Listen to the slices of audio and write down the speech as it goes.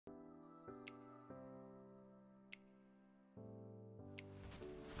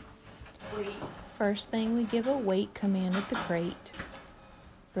First thing, we give a wait command at the crate.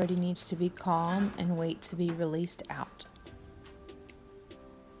 Brody needs to be calm and wait to be released out.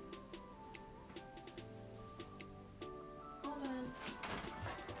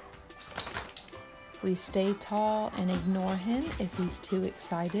 We stay tall and ignore him if he's too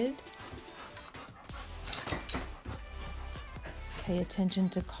excited. Pay attention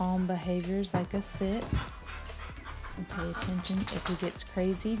to calm behaviors like a sit. And pay attention if he gets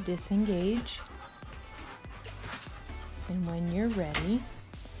crazy, disengage. And when you're ready,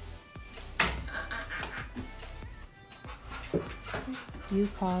 you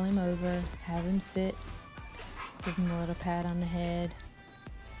call him over, have him sit, give him a little pat on the head.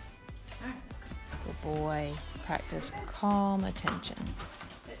 Good boy. Practice calm attention.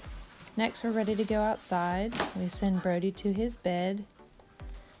 Next, we're ready to go outside. We send Brody to his bed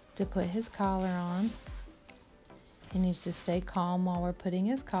to put his collar on. He needs to stay calm while we're putting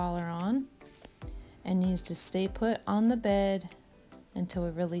his collar on, and needs to stay put on the bed until we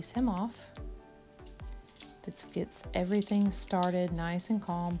release him off. This gets everything started nice and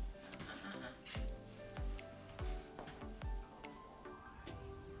calm.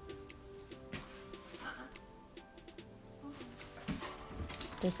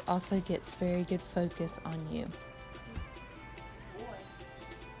 This also gets very good focus on you.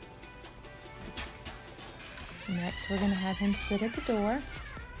 Next, we're going to have him sit at the door.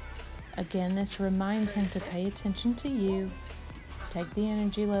 Again, this reminds him to pay attention to you. Take the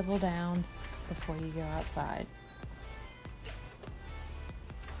energy level down before you go outside.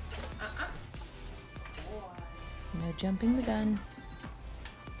 No jumping the gun.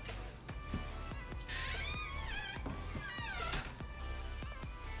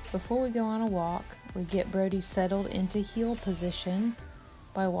 Before we go on a walk, we get Brody settled into heel position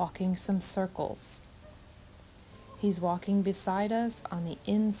by walking some circles. He's walking beside us on the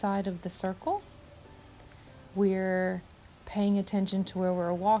inside of the circle. We're paying attention to where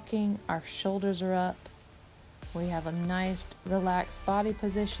we're walking. Our shoulders are up. We have a nice relaxed body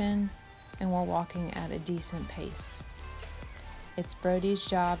position, and we're walking at a decent pace. It's Brody's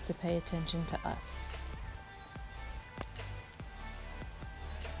job to pay attention to us.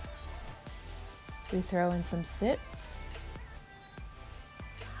 We throw in some sits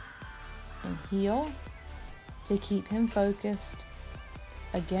and heel to keep him focused.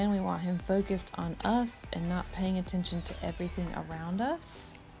 Again, we want him focused on us and not paying attention to everything around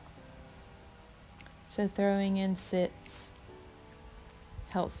us. So throwing in sits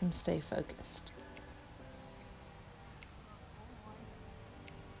helps him stay focused.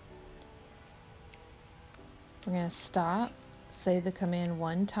 We're going to stop, say the command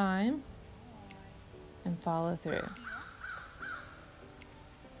one time, and follow through.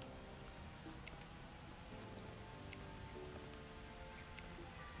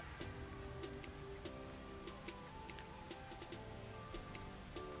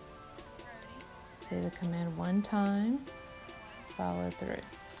 Say the command one time, follow through.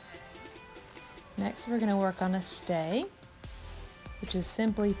 Next, we're going to work on a stay, which is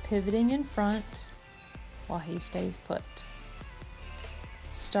simply pivoting in front while he stays put.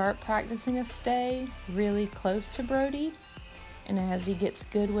 Start practicing a stay really close to Brody, and as he gets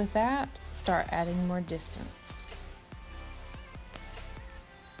good with that, start adding more distance.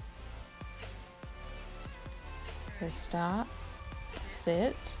 So stop,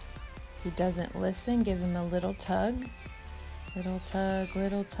 sit. If he doesn't listen, give him a little tug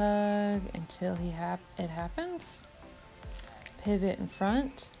until it happens. Pivot in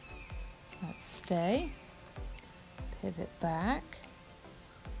front, that's stay. Pivot back,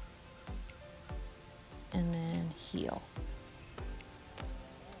 and then heel.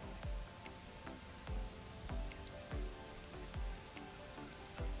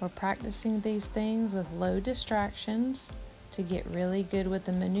 We're practicing these things with low distractions to get really good with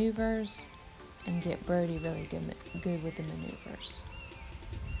the maneuvers and get Brody really good with the maneuvers.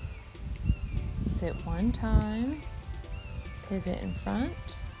 Sit one time, pivot in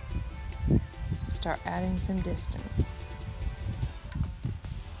front, start adding some distance.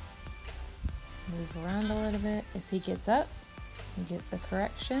 Move around a little bit. If he gets up, he gets a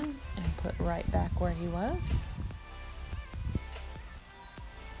correction and put right back where he was.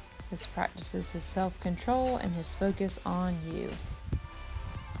 This practices his self-control and his focus on you.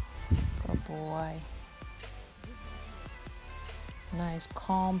 Good boy. Nice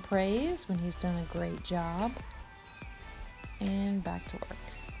calm praise when he's done a great job. And back to work.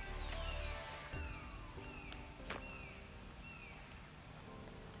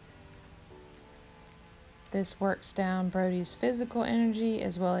 This works down Brody's physical energy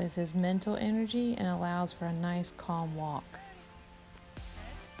as well as his mental energy and allows for a nice calm walk.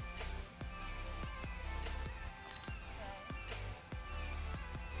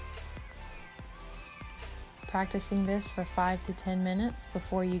 practicing this for 5 to 10 minutes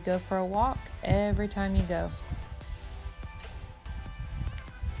before you go for a walk every time you go.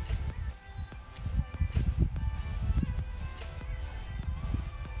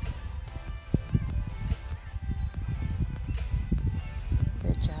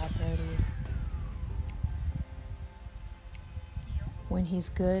 Good job, Brody. When he's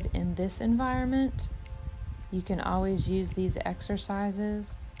good in this environment, you can always use these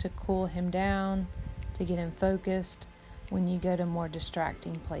exercises to cool him down, to get him focused when you go to more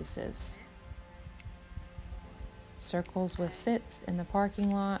distracting places. Circles with sits in the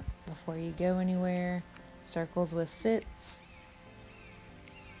parking lot before you go anywhere. Circles with sits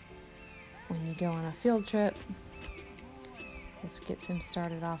when you go on a field trip. This gets him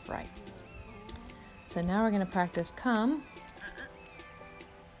started off right. So now we're going to practice come.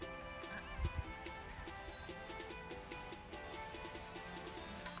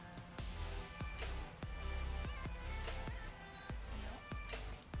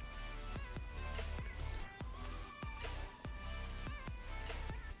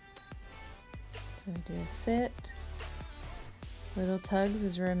 So we do a sit, little tugs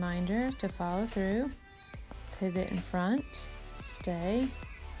as a reminder to follow through, pivot in front, stay,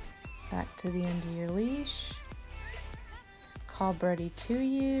 back to the end of your leash, call Brody to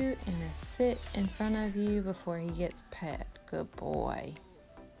you, and a sit in front of you before he gets pet. Good boy.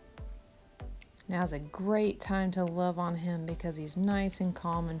 Now's a great time to love on him because he's nice and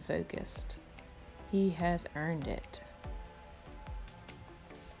calm and focused. He has earned it.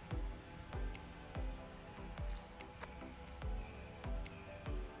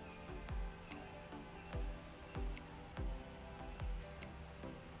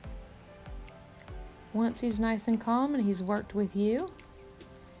 Once he's nice and calm and he's worked with you,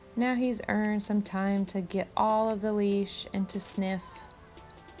 now he's earned some time to get all of the leash and to sniff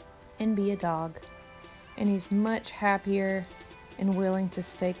and be a dog. And he's much happier and willing to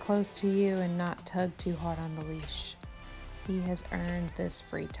stay close to you and not tug too hard on the leash. He has earned this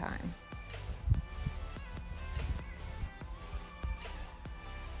free time.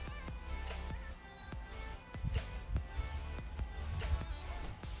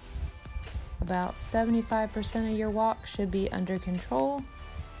 About 75% of your walk should be under control,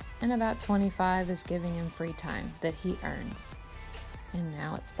 and about 25% is giving him free time that he earns. And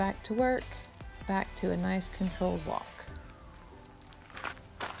now it's back to work, back to a nice controlled walk.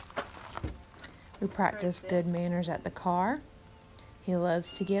 We practice good manners at the car. He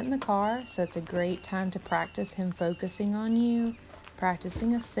loves to get in the car, so it's a great time to practice him focusing on you,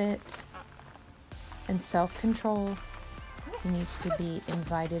 practicing a sit, and self-control. He needs to be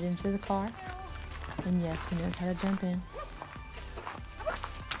invited into the car. And yes, he knows how to jump in.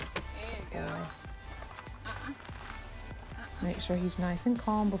 Boy. Make sure he's nice and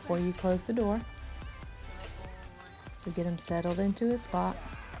calm before you close the door. So get him settled into his spot.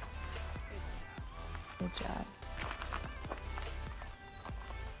 Good job.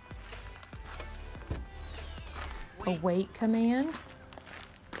 A wait command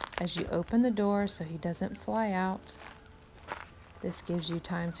as you open the door so he doesn't fly out. This gives you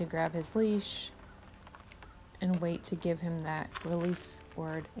time to grab his leash and wait to give him that release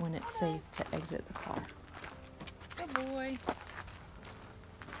word when it's safe to exit the car. Good boy.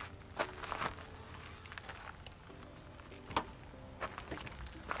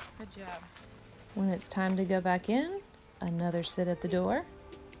 Good job. When it's time to go back in, another sit at the door.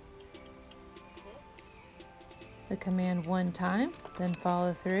 The command one time, then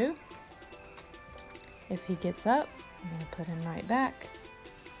follow through. If he gets up, I'm going to put him right back.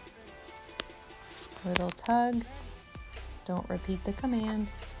 Little tug. Don't repeat the command.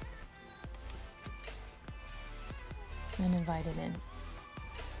 And invite it in.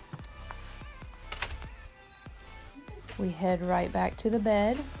 We head right back to the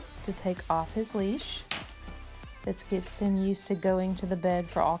bed to take off his leash. This gets him used to going to the bed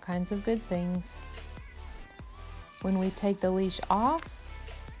for all kinds of good things. When we take the leash off,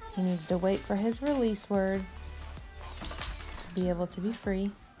 he needs to wait for his release word to be able to be free.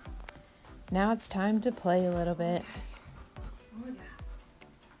 Now it's time to play a little bit.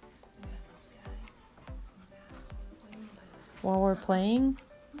 While we're playing,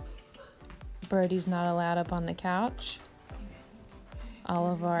 Brody's not allowed up on the couch. All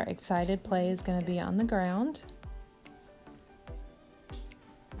of our excited play is going to be on the ground.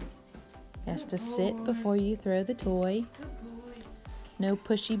 He has to sit before you throw the toy. No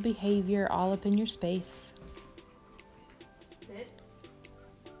pushy behavior all up in your space. Sit.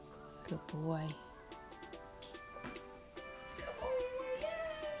 Good boy.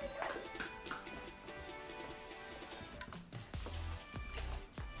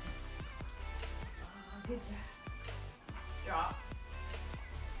 Good job.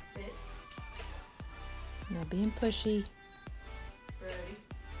 No being pushy. Brody,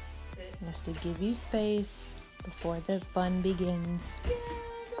 sit. He has to give you space before the fun begins. Yeah,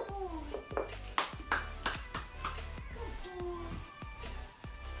 good boy. Good boy.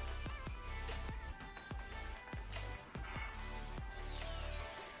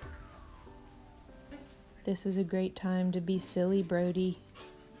 This is a great time to be silly Brody,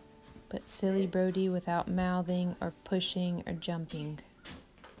 but silly Brody without mouthing or pushing or jumping.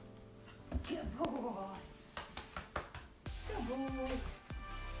 Good boy. Good boy.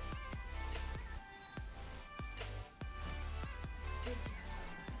 Good job.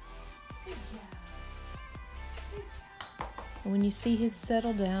 Good job. Good job. And when you see his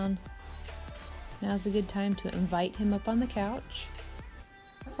settle down, now's a good time to invite him up on the couch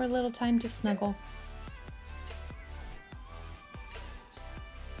for a little time to snuggle.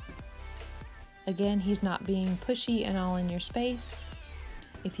 Again, he's not being pushy and all in your space.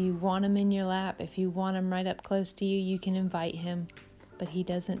 If you want him in your lap, if you want him right up close to you, you can invite him, but he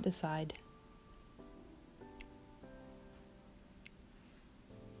doesn't decide.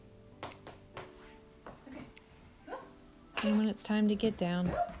 Okay. Go. And when it's time to get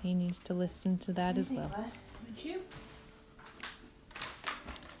down, he needs to listen to that as well. Would you?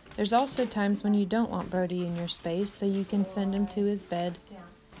 There's also times when you don't want Brody in your space, so you can send him to his bed Down.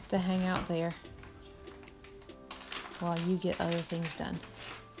 to hang out there while you get other things done.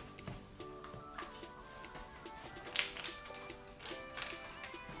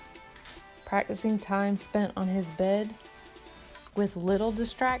 Practicing time spent on his bed with little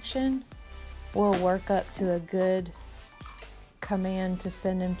distraction will work up to a good command to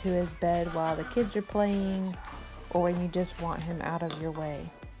send him to his bed while the kids are playing or when you just want him out of your way.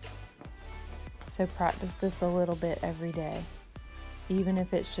 So practice this a little bit every day, even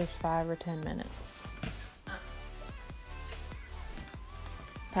if it's just 5 or 10 minutes.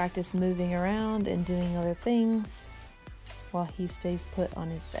 Practice moving around and doing other things while he stays put on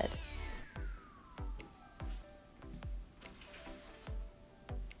his bed.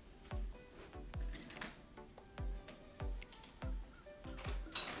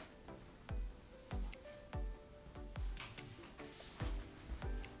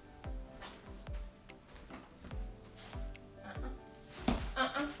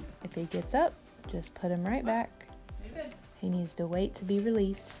 If he gets up, just put him right back. You're good. He needs to wait to be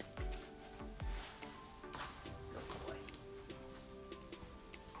released. Good boy.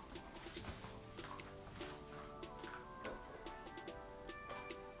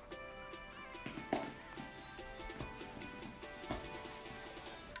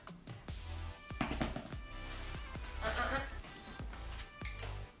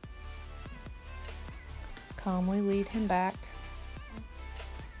 Calmly lead him back.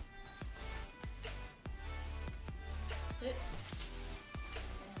 Sit.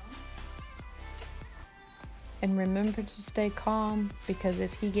 And remember to stay calm, because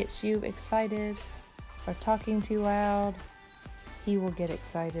if he gets you excited or talking too loud, he will get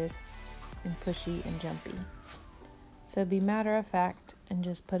excited and pushy and jumpy. So be matter of fact and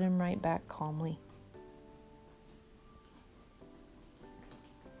just put him right back calmly.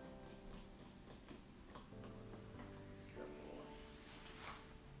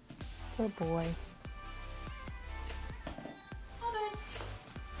 Good boy. Hold on.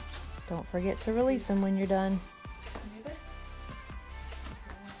 Don't forget to release him when you're done. You're good.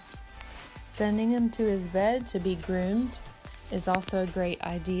 Sending him to his bed to be groomed is also a great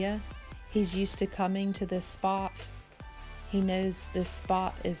idea. He's used to coming to this spot. He knows this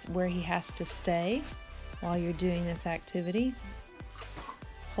spot is where he has to stay while you're doing this activity.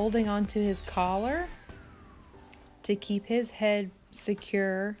 Holding onto his collar to keep his head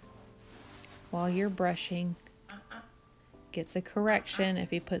secure while you're brushing. Gets a correction if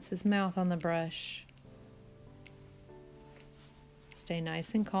he puts his mouth on the brush. Stay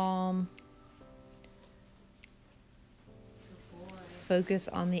nice and calm. Good boy. Focus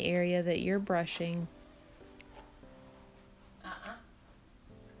on the area that you're brushing. Good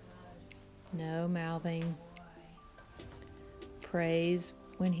No mouthing. boy. Praise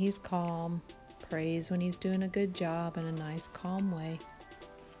when he's calm. Praise when he's doing a good job in a nice, calm way.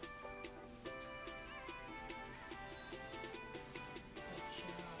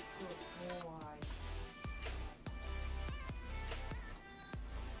 Good boy.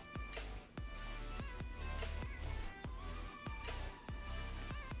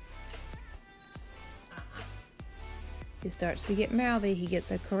 He starts to get mouthy. He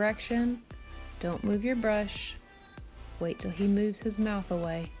gets a correction. Don't move your brush. Wait till he moves his mouth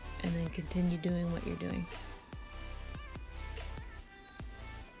away and then continue doing what you're doing.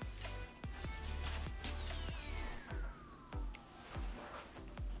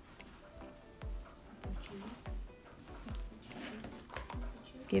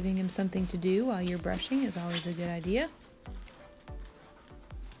 Giving him something to do while you're brushing is always a good idea.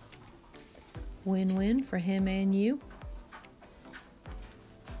 Win-win for him and you.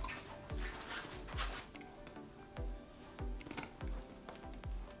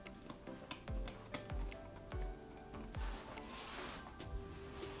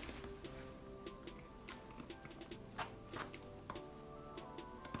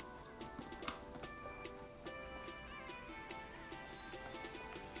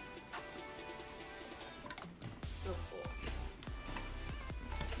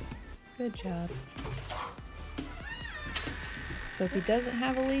 Good job. So if he doesn't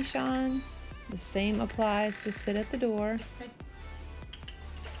have a leash on, the same applies to sit at the door.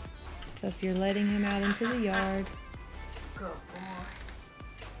 So if you're letting him out into the yard, Good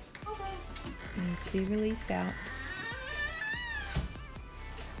boy. Okay. he needs to be released out.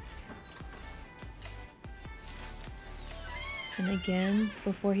 And again,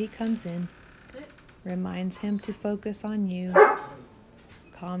 before he comes in, Sit. reminds him to focus on you.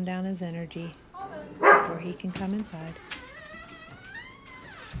 Calm down his energy Okay. before he can come inside.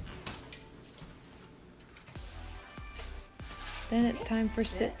 Then it's time for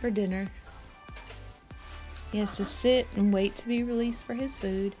sit for dinner. He has to sit and wait to be released for his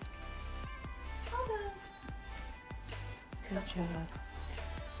food. Okay. Good job.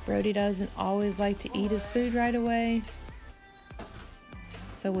 Brody doesn't always like to eat his food right away,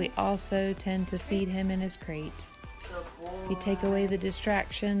 so we also tend to feed him in his crate. Good boy. We take away the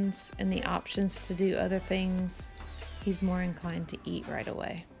distractions and the options to do other things. He's more inclined to eat right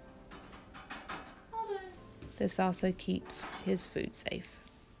away. Okay. This also keeps his food safe.